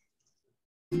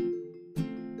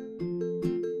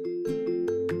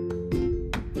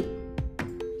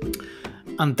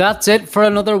 And that's it for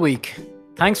another week.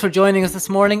 Thanks for joining us this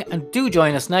morning, and do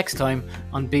join us next time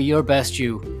on Be Your Best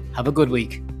You. Have a good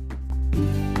week.